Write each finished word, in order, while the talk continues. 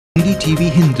Ndtv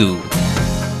Hindu.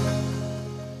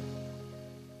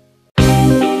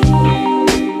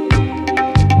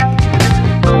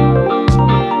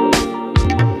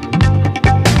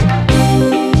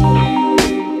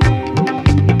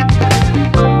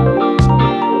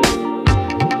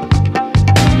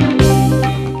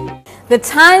 The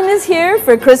time is here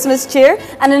for Christmas cheer,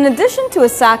 and in addition to a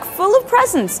sack full of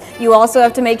presents, you also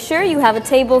have to make sure you have a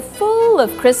table full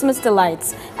of Christmas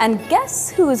delights. And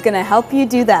guess who is going to help you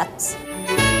do that?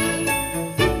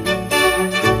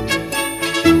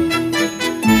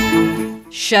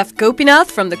 Chef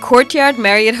Gopinath from the Courtyard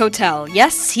Marriott Hotel.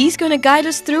 Yes, he's going to guide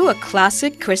us through a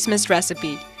classic Christmas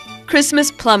recipe.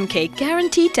 Christmas plum cake,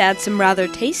 guaranteed to add some rather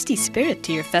tasty spirit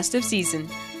to your festive season.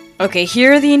 Okay,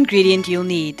 here are the ingredients you'll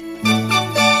need.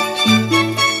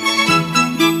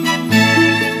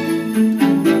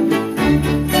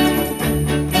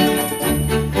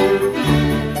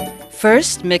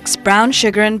 First, mix brown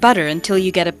sugar and butter until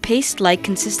you get a paste-like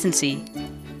consistency.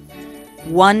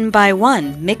 One by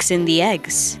one, mix in the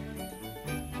eggs.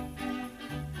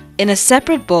 In a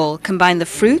separate bowl, combine the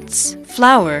fruits,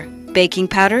 flour, baking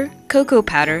powder, cocoa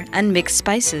powder, and mixed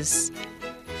spices.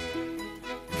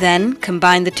 Then,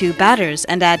 combine the two batters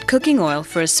and add cooking oil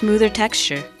for a smoother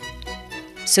texture.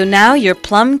 So now your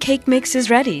plum cake mix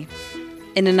is ready.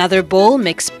 In another bowl,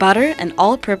 mix butter and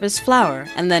all-purpose flour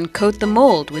and then coat the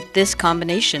mold with this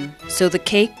combination so the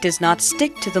cake does not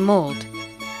stick to the mold.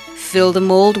 Fill the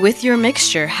mold with your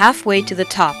mixture halfway to the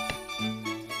top.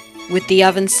 With the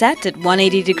oven set at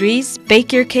 180 degrees,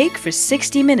 bake your cake for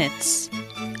 60 minutes.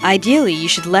 Ideally, you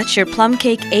should let your plum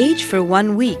cake age for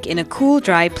 1 week in a cool,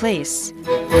 dry place.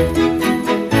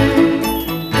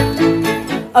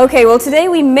 Okay, well today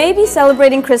we may be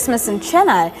celebrating Christmas in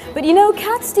Chennai, but you know,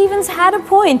 Cat Stevens had a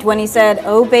point when he said,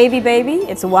 "Oh baby, baby,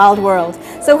 it's a wild world."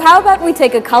 So how about we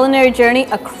take a culinary journey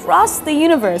across the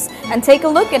universe and take a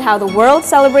look at how the world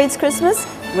celebrates Christmas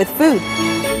with food.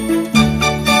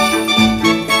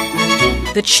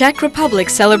 The Czech Republic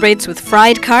celebrates with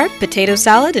fried carp, potato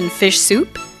salad, and fish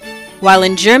soup, while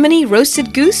in Germany,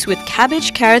 roasted goose with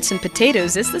cabbage, carrots, and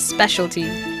potatoes is the specialty.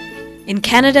 In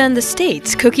Canada and the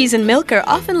States, cookies and milk are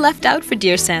often left out for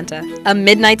dear Santa, a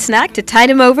midnight snack to tide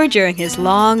him over during his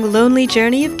long, lonely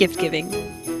journey of gift-giving.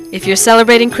 If you're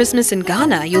celebrating Christmas in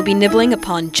Ghana, you'll be nibbling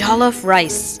upon jollof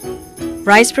rice.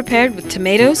 Rice prepared with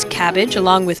tomatoes, cabbage,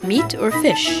 along with meat or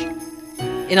fish.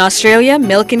 In Australia,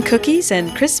 milk and cookies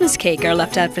and Christmas cake are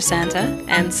left out for Santa,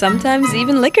 and sometimes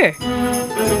even liquor.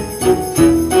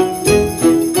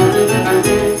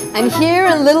 And here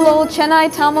in little old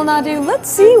Chennai, Tamil Nadu, let's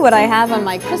see what I have on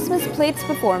my Christmas plates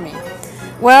before me.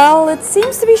 Well, it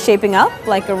seems to be shaping up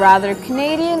like a rather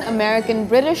Canadian, American,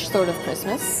 British sort of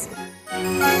Christmas.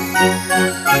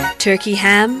 Turkey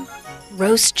ham,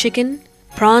 roast chicken,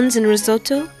 prawns and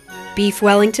risotto, beef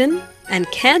Wellington, and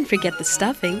can't forget the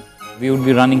stuffing. We would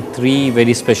be running 3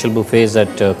 very special buffets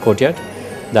at Courtyard.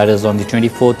 That is on the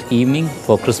 24th evening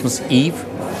for Christmas Eve,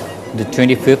 the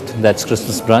 25th, that's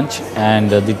Christmas brunch, and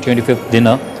the 25th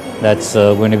dinner, that's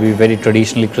going to be very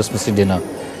traditionally Christmassy dinner.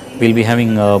 We'll be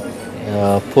having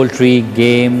poultry,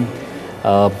 game,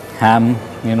 ham,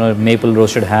 maple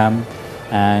roasted ham,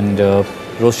 and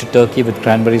roasted turkey with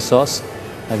cranberry sauce.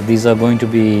 These are going to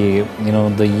be,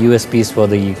 the USPs for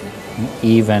the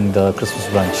Eve and Christmas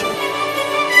brunch.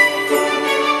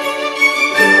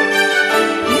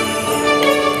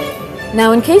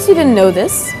 Now, in case you didn't know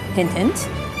this, hint hint,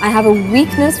 I have a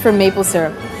weakness for maple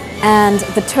syrup. And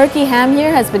the turkey ham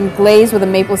here has been glazed with a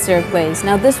maple syrup glaze.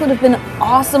 Now, this would have been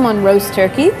awesome on roast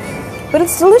turkey, but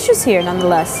it's delicious here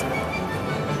nonetheless.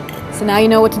 So now you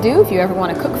know what to do if you ever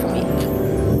want to cook for me.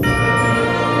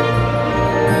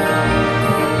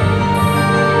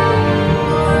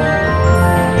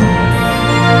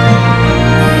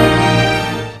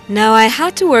 Now I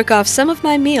had to work off some of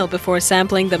my meal before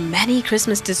sampling the many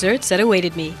Christmas desserts that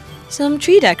awaited me. Some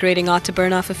tree decorating ought to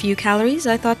burn off a few calories,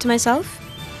 I thought to myself.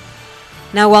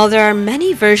 Now while there are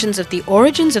many versions of the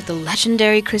origins of the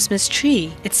legendary Christmas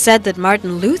tree, it's said that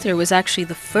Martin Luther was actually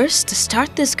the first to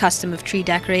start this custom of tree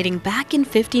decorating back in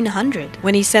 1500,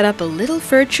 when he set up a little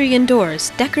fir tree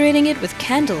indoors, decorating it with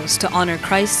candles to honor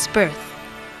Christ's birth.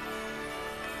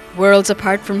 Worlds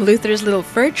apart from Luther's little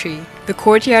fir tree, the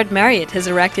Courtyard Marriott has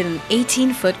erected an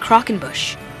 18-foot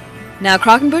croquembouche. Now,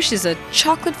 croquembouche is a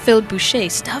chocolate-filled bouquet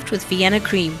stuffed with Vienna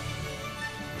cream.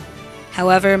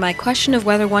 However, my question of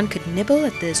whether one could nibble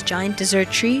at this giant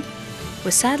dessert tree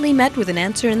was sadly met with an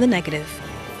answer in the negative.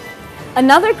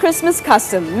 Another Christmas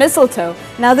custom, mistletoe.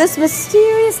 Now, this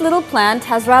mysterious little plant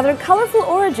has rather colorful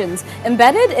origins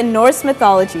embedded in Norse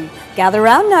mythology. Gather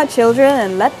round now, children,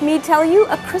 and let me tell you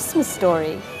a Christmas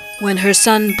story. When her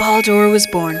son Baldur was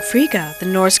born, Frigga, the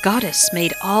Norse goddess,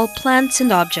 made all plants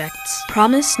and objects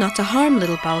promise not to harm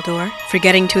little Baldur,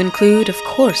 forgetting to include, of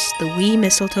course, the wee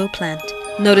mistletoe plant.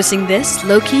 Noticing this,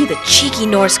 Loki, the cheeky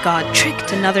Norse god,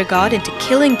 tricked another god into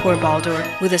killing poor Baldur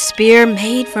with a spear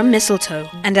made from mistletoe,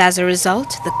 and as a result,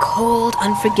 the cold,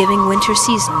 unforgiving winter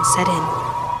season set in.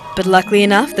 But luckily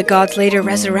enough, the gods later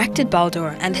resurrected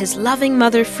Baldur, and his loving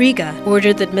mother Frigga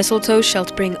ordered that mistletoe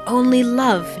shalt bring only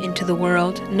love into the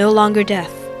world, no longer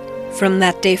death. From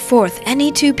that day forth, any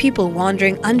two people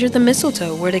wandering under the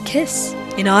mistletoe were to kiss,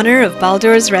 in honor of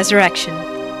Baldur's resurrection.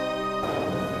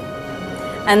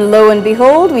 And lo and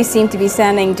behold, we seem to be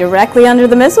standing directly under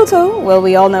the mistletoe. Well,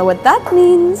 we all know what that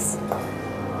means.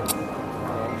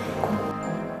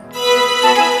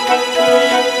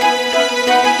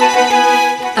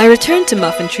 I returned to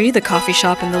Muffin Tree, the coffee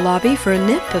shop in the lobby, for a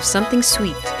nip of something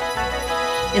sweet.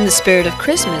 In the spirit of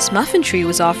Christmas, Muffin Tree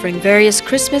was offering various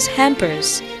Christmas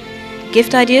hampers,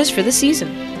 gift ideas for the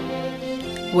season.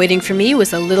 Waiting for me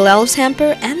was the Little Elves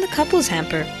hamper and the Couples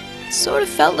hamper. It sort of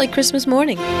felt like Christmas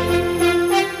morning.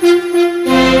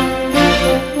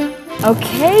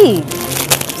 Okay,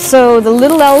 so the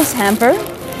Little Elves hamper,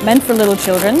 meant for little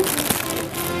children,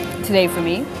 today for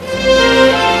me.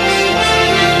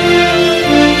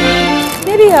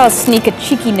 Maybe I'll sneak a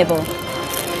cheeky nibble.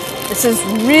 This is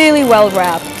really well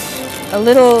wrapped. A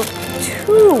little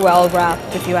too well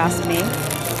wrapped, if you ask me.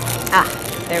 Ah,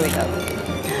 there we go.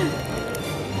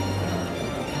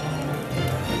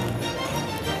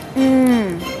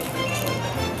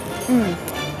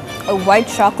 A white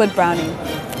chocolate brownie.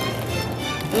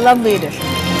 Lovely addition.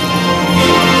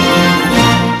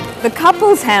 The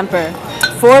Couples hamper.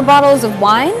 4 bottles of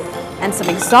wine and some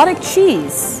exotic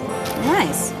cheese.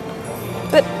 Nice.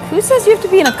 But who says you have to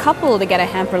be in a couple to get a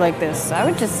hamper like this? I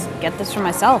would just get this for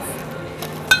myself.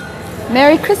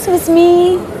 Merry Christmas,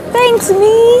 me. Thanks,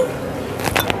 me.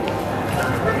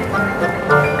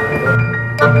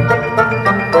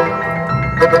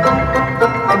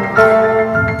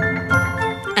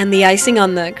 And the icing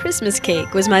on the Christmas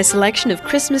cake was my selection of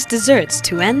Christmas desserts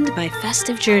to end my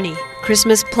festive journey.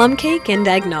 Christmas plum cake and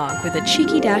eggnog with a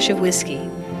cheeky dash of whiskey.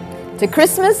 To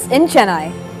Christmas in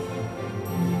Chennai.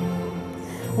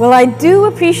 Well, I do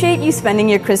appreciate you spending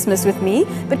your Christmas with me,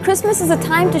 but Christmas is a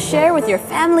time to share with your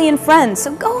family and friends,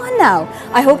 so go on now.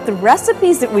 I hope the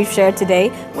recipes that we've shared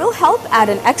today will help add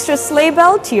an extra sleigh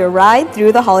bell to your ride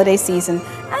through the holiday season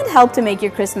and help to make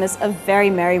your Christmas a very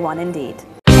merry one indeed.